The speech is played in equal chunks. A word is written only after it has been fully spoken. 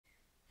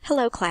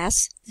Hello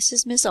class, this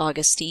is Ms.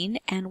 Augustine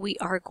and we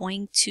are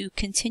going to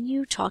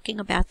continue talking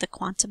about the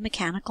quantum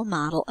mechanical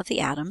model of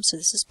the atom. So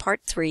this is part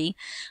 3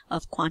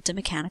 of quantum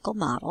mechanical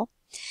model,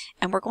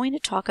 and we're going to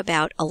talk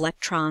about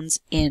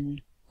electrons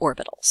in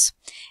orbitals.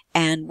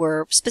 And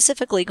we're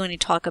specifically going to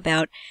talk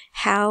about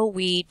how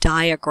we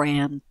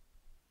diagram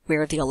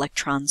where the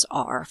electrons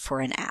are for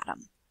an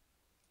atom.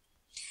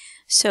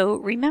 So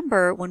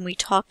remember, when we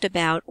talked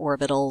about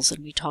orbitals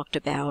and we talked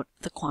about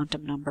the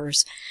quantum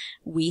numbers,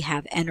 we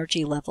have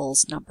energy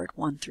levels numbered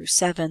 1 through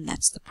 7.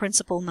 That's the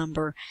principal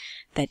number,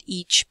 that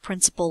each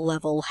principal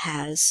level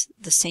has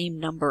the same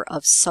number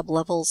of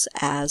sublevels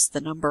as the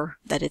number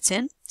that it's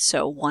in.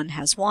 So 1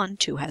 has 1,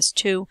 2 has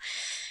 2.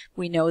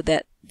 We know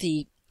that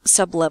the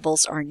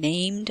sublevels are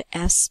named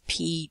S,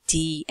 P,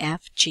 D,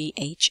 F, G,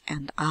 H,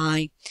 and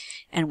I,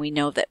 and we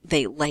know that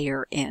they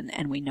layer in,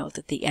 and we know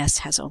that the S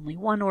has only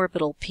 1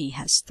 orbital, P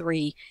has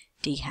 3,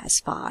 D has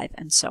 5,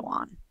 and so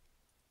on.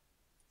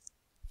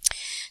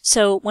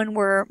 So when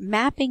we're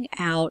mapping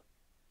out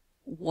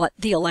what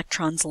the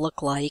electrons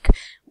look like,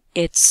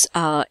 it's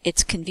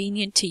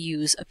convenient to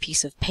use a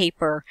piece of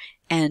paper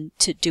and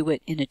to do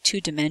it in a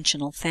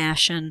two-dimensional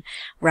fashion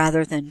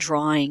rather than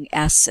drawing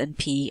S and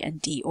P and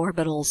D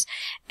orbitals.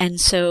 And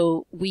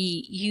so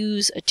we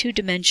use a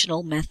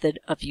two-dimensional method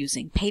of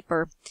using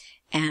paper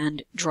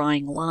and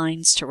drawing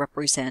lines to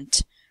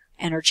represent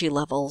energy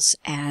levels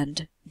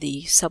and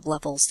the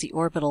sublevels, the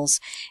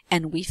orbitals,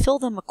 and we fill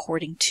them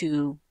according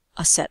to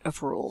a set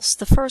of rules.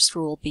 The first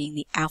rule being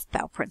the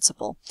Aufbau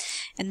principle,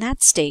 and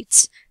that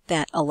states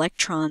that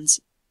electrons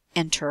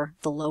enter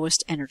the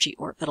lowest energy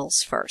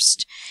orbitals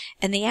first.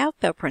 And the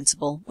Aufbau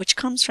principle, which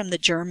comes from the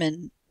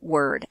German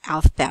word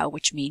Aufbau,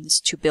 which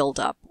means to build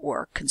up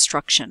or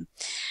construction,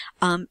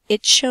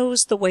 it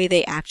shows the way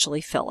they actually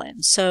fill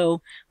in.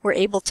 So we're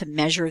able to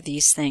measure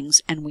these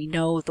things and we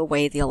know the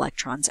way the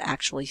electrons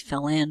actually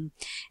fill in,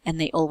 and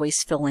they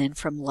always fill in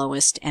from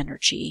lowest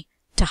energy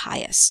to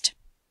highest.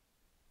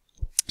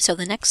 So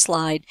the next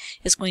slide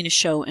is going to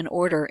show an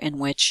order in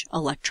which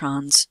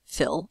electrons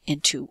fill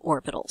into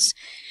orbitals.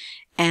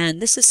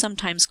 And this is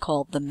sometimes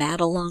called the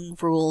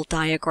Madelung rule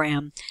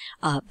diagram,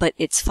 but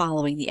it's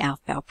following the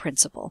Aufbau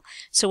principle.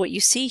 So what you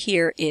see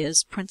here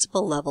is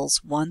principal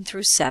levels 1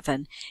 through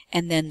 7,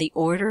 and then the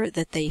order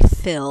that they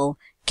fill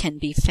can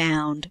be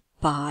found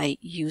by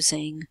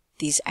using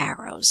these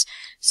arrows.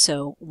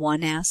 So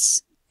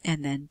 1s,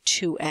 and then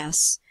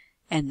 2s,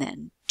 and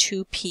then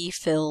 2p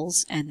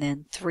fills, and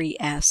then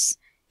 3s,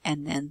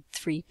 and then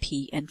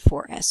 3p and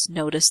 4s.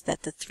 Notice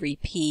that the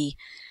 3p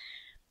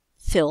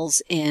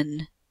fills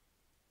in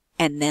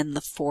and then the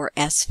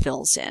 4s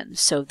fills in.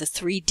 So the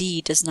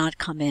 3d does not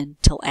come in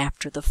till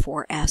after the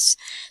 4s.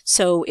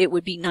 So it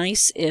would be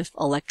nice if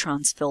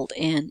electrons filled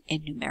in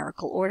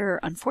numerical order.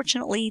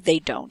 Unfortunately, they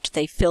don't.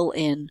 They fill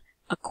in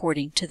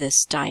according to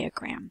this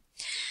diagram.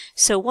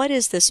 So what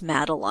is this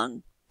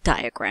Madelung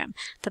diagram?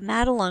 The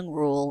Madelung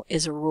rule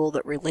is a rule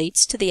that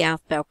relates to the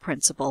Aufbau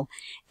principle,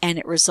 and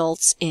it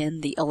results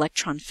in the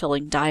electron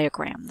filling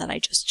diagram that I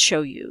just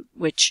showed you,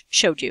 which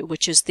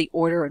is the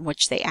order in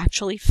which they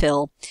actually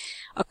fill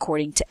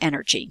according to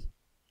energy.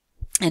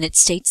 And it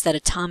states that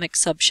atomic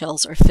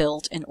subshells are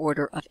filled in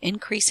order of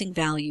increasing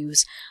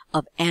values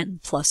of n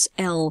plus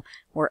L,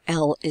 where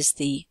L is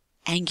the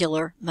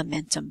angular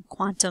momentum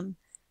quantum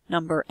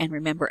number, and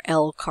remember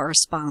L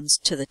corresponds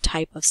to the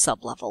type of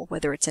sublevel,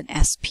 whether it's an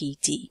S, P,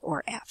 D,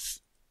 or F.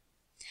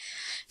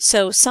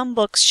 So some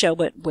books show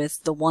it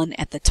with the 1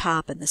 at the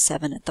top and the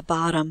 7 at the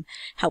bottom.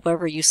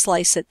 However you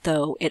slice it,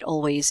 though, it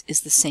always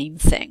is the same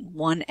thing.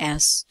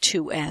 1s,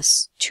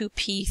 2s,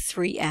 2p,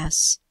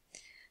 3s,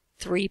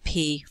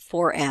 3p,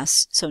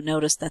 4s. So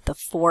notice that the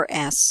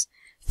 4s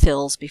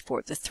fills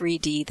before the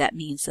 3d. That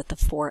means that the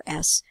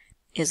 4s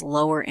is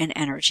lower in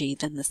energy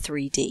than the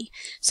 3d.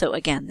 So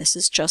again, this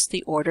is just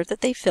the order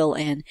that they fill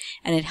in,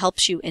 and it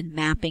helps you in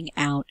mapping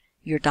out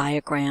your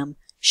diagram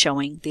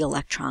showing the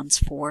electrons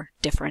for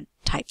different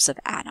types of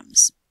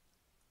atoms.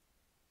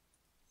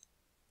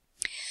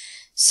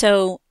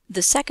 So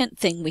the second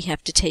thing we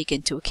have to take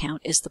into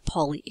account is the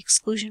Pauli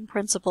exclusion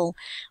principle,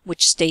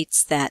 which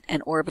states that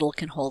an orbital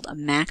can hold a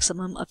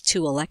maximum of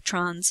 2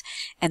 electrons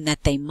and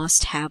that they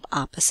must have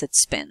opposite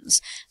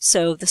spins.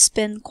 So the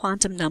spin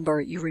quantum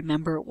number, you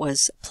remember,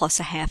 was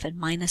 +1/2 and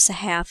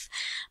 -1/2,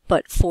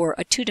 but for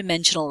a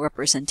two-dimensional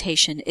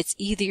representation, it's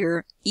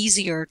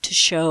easier to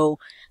show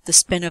the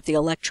spin of the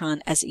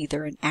electron as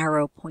either an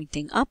arrow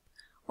pointing up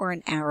or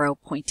an arrow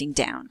pointing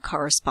down,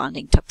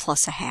 corresponding to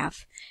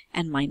 +1/2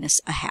 and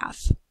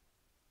 -1/2.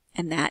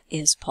 And that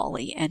is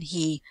Pauli, and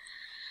he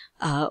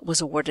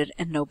was awarded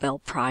a Nobel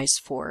Prize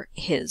for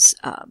his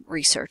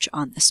research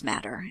on this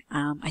matter.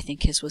 I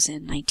think his was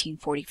in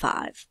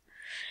 1945.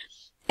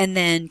 And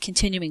then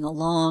continuing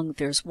along,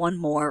 there's one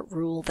more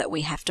rule that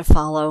we have to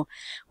follow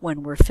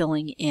when we're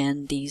filling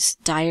in these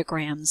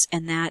diagrams,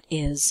 and that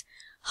is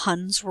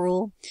Hund's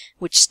rule,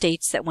 which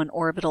states that when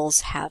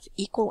orbitals have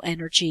equal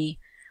energy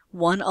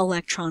one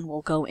electron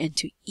will go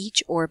into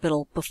each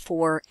orbital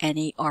before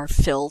any are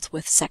filled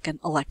with second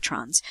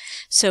electrons.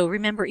 So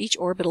remember, each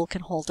orbital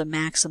can hold a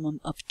maximum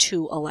of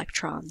 2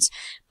 electrons,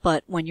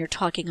 but when you're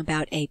talking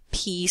about a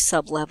p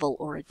sublevel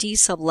or a d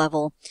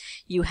sublevel,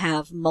 you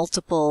have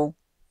multiple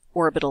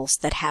orbitals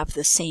that have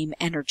the same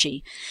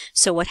energy.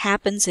 So what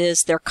happens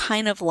is they're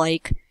kind of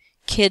like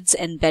kids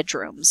and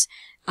bedrooms.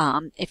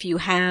 If you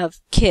have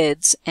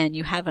kids and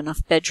you have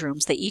enough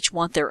bedrooms, they each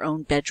want their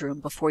own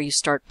bedroom before you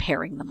start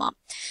pairing them up.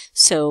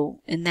 So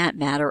in that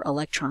matter,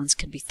 electrons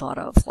can be thought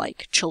of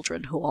like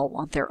children who all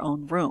want their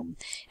own room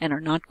and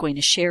are not going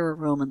to share a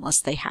room unless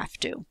they have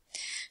to.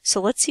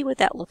 So let's see what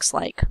that looks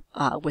like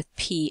with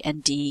p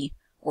and d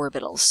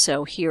orbitals.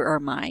 So here are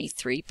my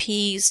 3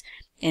 p's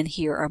and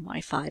here are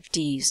my 5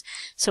 d's.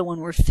 So when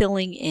we're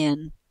filling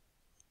in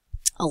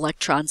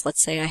electrons,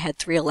 let's say I had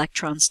 3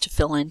 electrons to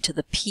fill into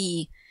the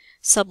p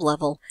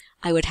sublevel,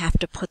 I would have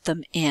to put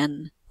them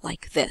in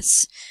like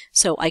this.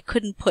 So I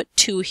couldn't put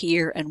 2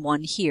 here and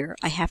 1 here.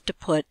 I have to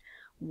put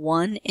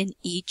 1 in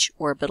each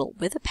orbital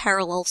with a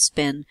parallel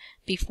spin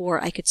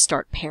before I could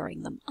start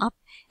pairing them up.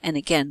 And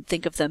again,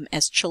 think of them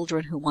as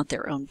children who want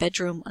their own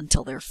bedroom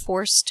until they're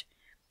forced.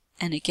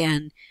 And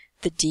again,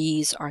 the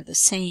D's are the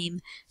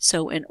same.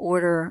 So in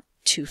order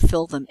to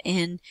fill them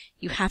in,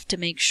 you have to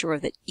make sure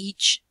that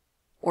each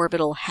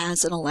orbital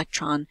has an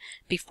electron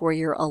before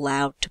you're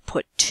allowed to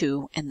put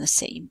 2 in the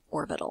same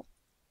orbital.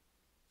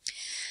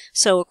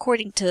 So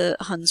according to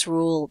Hund's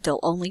rule, they'll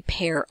only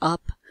pair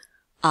up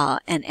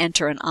and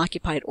enter an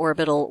occupied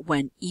orbital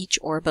when each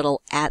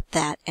orbital at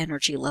that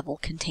energy level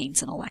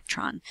contains an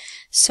electron.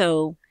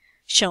 So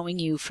showing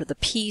you for the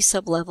p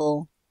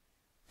sublevel,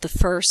 the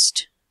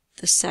first,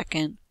 the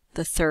second,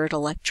 the third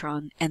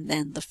electron, and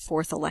then the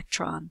 4th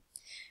electron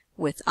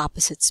with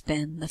opposite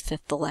spin, the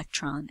 5th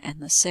electron and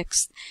the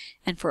 6th.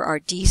 And for our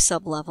d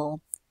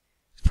sublevel,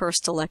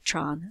 1st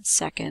electron,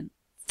 2nd,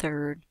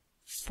 3rd,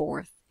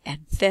 4th,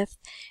 and 5th.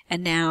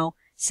 And now,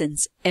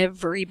 since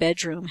every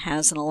bedroom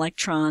has an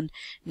electron,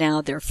 now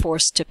they're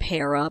forced to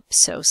pair up.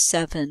 So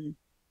 6,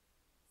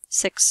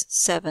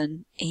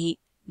 7, 8,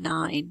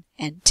 9,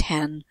 and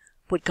 10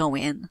 would go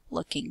in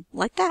looking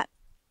like that.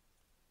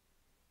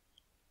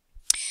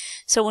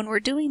 So when we're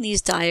doing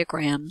these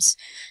diagrams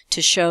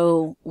to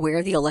show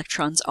where the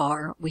electrons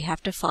are, we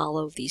have to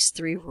follow these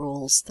 3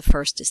 rules. The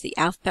first is the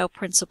Aufbau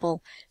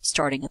principle,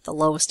 starting at the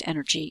lowest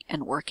energy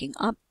and working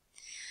up.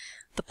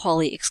 The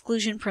Pauli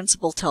exclusion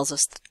principle tells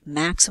us that the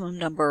maximum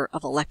number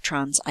of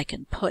electrons I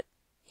can put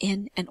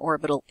in an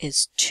orbital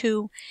is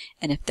 2,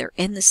 and if they're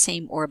in the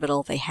same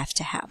orbital, they have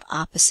to have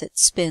opposite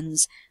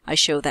spins. I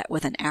show that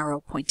with an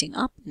arrow pointing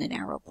up and an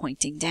arrow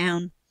pointing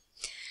down.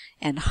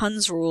 And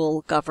Hund's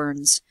rule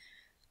governs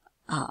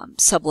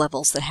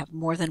sublevels that have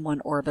more than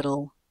one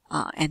orbital,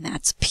 and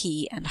that's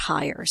p and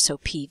higher, so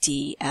p,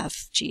 d,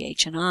 f, g,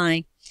 h, and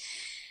I.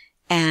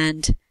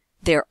 And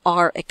there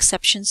are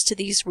exceptions to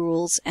these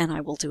rules, and I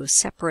will do a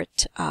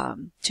separate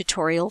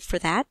tutorial for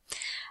that.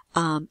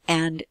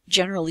 And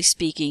generally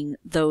speaking,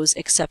 those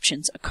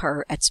exceptions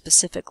occur at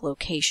specific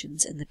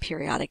locations in the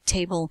periodic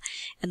table,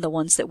 and the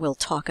ones that we'll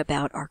talk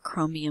about are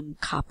chromium,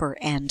 copper,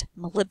 and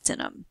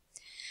molybdenum.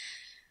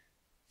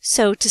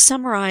 So to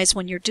summarize,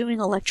 when you're doing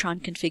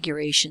electron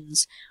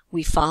configurations,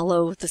 we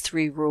follow the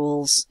 3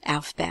 rules,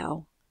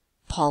 Aufbau,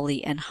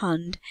 Pauli, and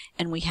Hund,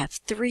 and we have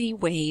 3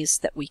 ways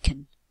that we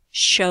can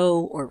show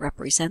or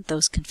represent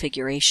those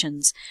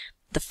configurations.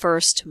 The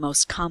first,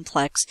 most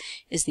complex,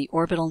 is the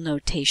orbital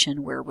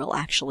notation, where we'll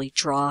actually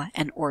draw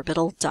an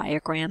orbital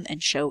diagram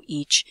and show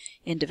each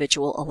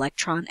individual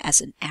electron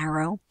as an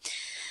arrow.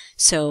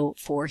 So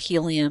for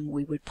helium,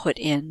 we would put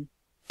in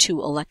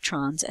 2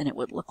 electrons and it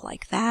would look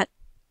like that.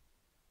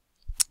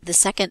 The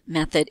second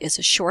method is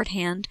a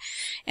shorthand,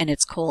 and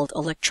it's called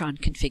electron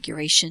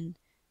configuration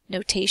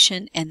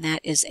notation, and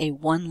that is a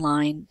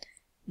 1-line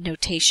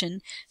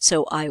notation.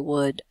 So I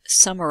would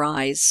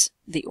summarize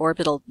the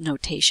orbital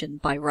notation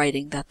by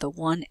writing that the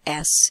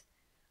 1s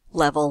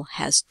level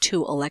has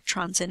 2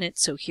 electrons in it.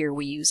 So here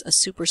we use a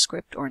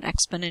superscript or an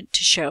exponent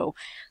to show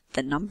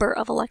the number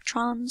of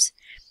electrons.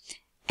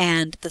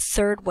 And the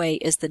third way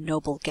is the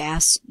noble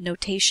gas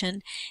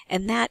notation,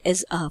 and that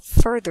is a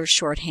further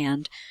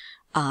shorthand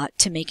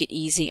to make it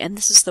easy, and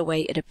this is the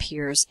way it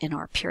appears in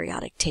our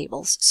periodic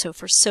tables. So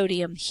for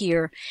sodium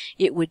here,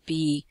 it would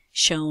be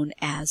shown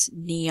as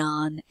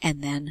neon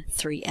and then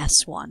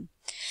 3s1.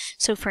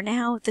 So for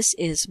now, this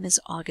is Ms.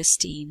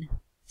 Augustine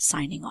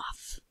signing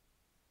off.